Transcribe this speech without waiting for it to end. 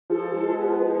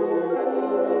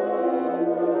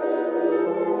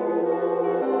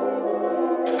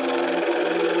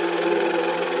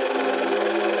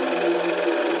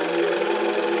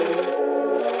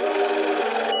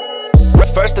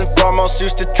First and foremost,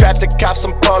 used to trap the cops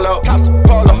on Polo.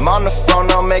 I'm on the phone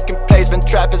now, making plays, been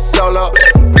trapping solo.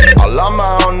 All on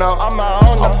my own now,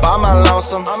 all by my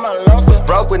lonesome. Was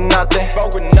broke with nothing,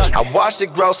 I watched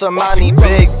it grow some. I need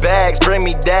big bags, bring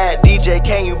me that. DJ,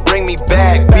 can you bring me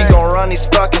back? We gon' run these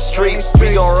fucking streets,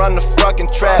 we gon' run the fucking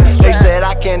trap. They said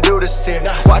I can't do this here,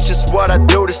 watch just what I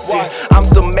do this year. I'm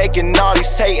still making all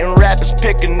these hating rappers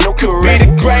pick a new career. Be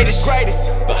the greatest,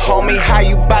 but homie, how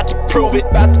you bout to prove it?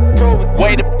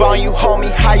 Wait up on you,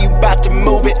 homie, how you bout to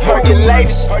move it? Heard your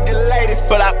latest,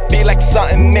 but I feel like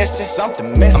something missing.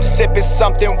 I'm sipping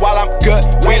something while I'm good.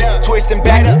 We twisting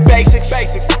back to basics.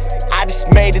 I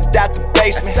just made it out the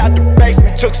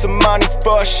basement. Took some money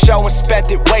for a show and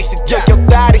spent it, wasted. Took your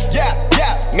thotty.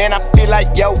 Man, I feel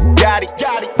like yo got it.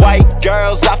 White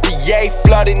girls off the yay,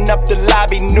 flooding up the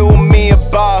lobby. New me a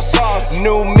boss,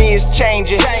 new me is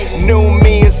changing. New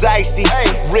me is icy,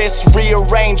 wrist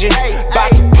rearranging.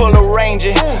 Bout to pull a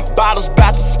Ranger, bottles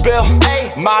bout to spill.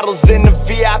 Models in the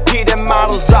VIP, them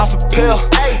models off a pill.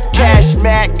 Cash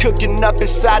mad, cooking up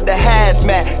inside the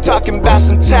hazmat. Talking about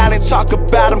some talent, talk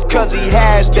about him cause he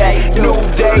has that. New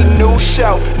day, new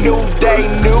show, new day,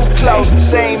 new clothes.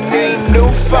 Same me, new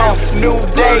phone, new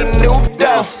day, new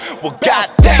dough. Well,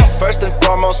 goddamn. First and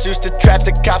foremost, used to trap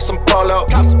the cops on Polo.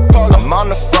 I'm on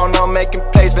the phone now, making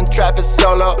plays, been trapping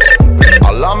solo.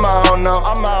 All on my own now,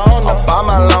 all by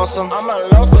my lonesome.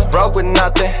 Was broke with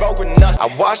nothing, I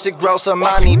watched it grow some.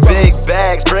 I need big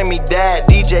bags, bring me that.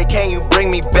 DJ, can you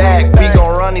bring me back? We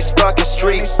gon' run these fucking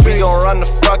streets, we gon' run the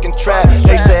fucking trap.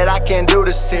 They said I can't do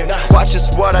this here, watch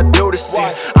just what I do this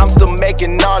year. I'm still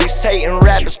making all these hating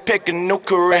rappers pick a new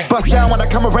career. Bust down when I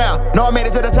come around, know I made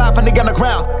it to the top and they on the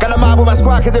ground. Got a mob with my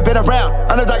squad cause they been around.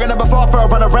 Underdog number 4 for a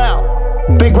run around.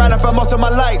 Been grinding for most of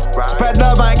my life. Spread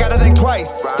love, I ain't gotta think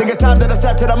twice. Think it's time to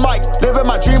step to the mic. Living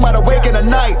my dream while awake in the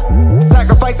night.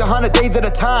 Sacrifice 100 days at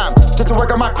a time just to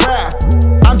work on my craft.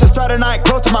 I'm just starting, I ain't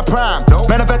close to my prime.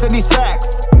 Manifesting these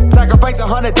facts. Sacrifice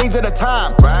 100 days at a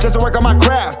time just to work on my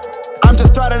craft. I'm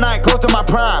just starting, I ain't close to my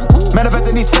prime.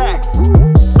 Manifesting these facts.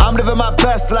 I'm living my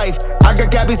best life. I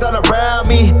got gabbies all around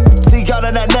me. See y'all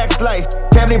in that next life.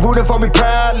 Family rooting for me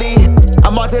proudly.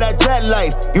 I'm onto that jet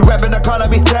life. You rapping the calling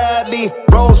me sadly.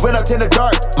 Rose went up in the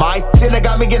dark. My sinner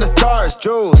got me in the stars.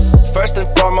 Juice. First and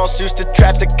foremost, used to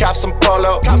trap the cops on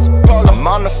Polo. I'm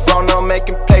on the phone now,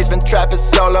 making plays, been trapping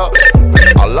solo.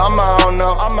 All on my own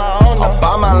now, all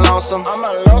by my lonesome.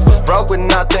 Was broke with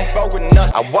nothing,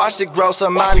 I watched it grow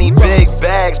some. I need big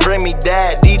bags, bring me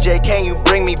that. DJ, can you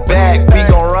bring me back? We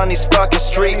gon' run these fucking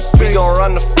streets, we gon'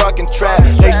 run the fucking trap.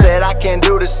 They said I can't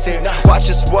do this here, watch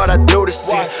just what I do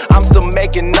this year. I'm still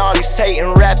making all these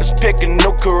hating rappers pick a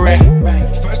new career.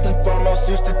 First and foremost,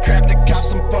 used to trap the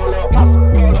cops on Polo.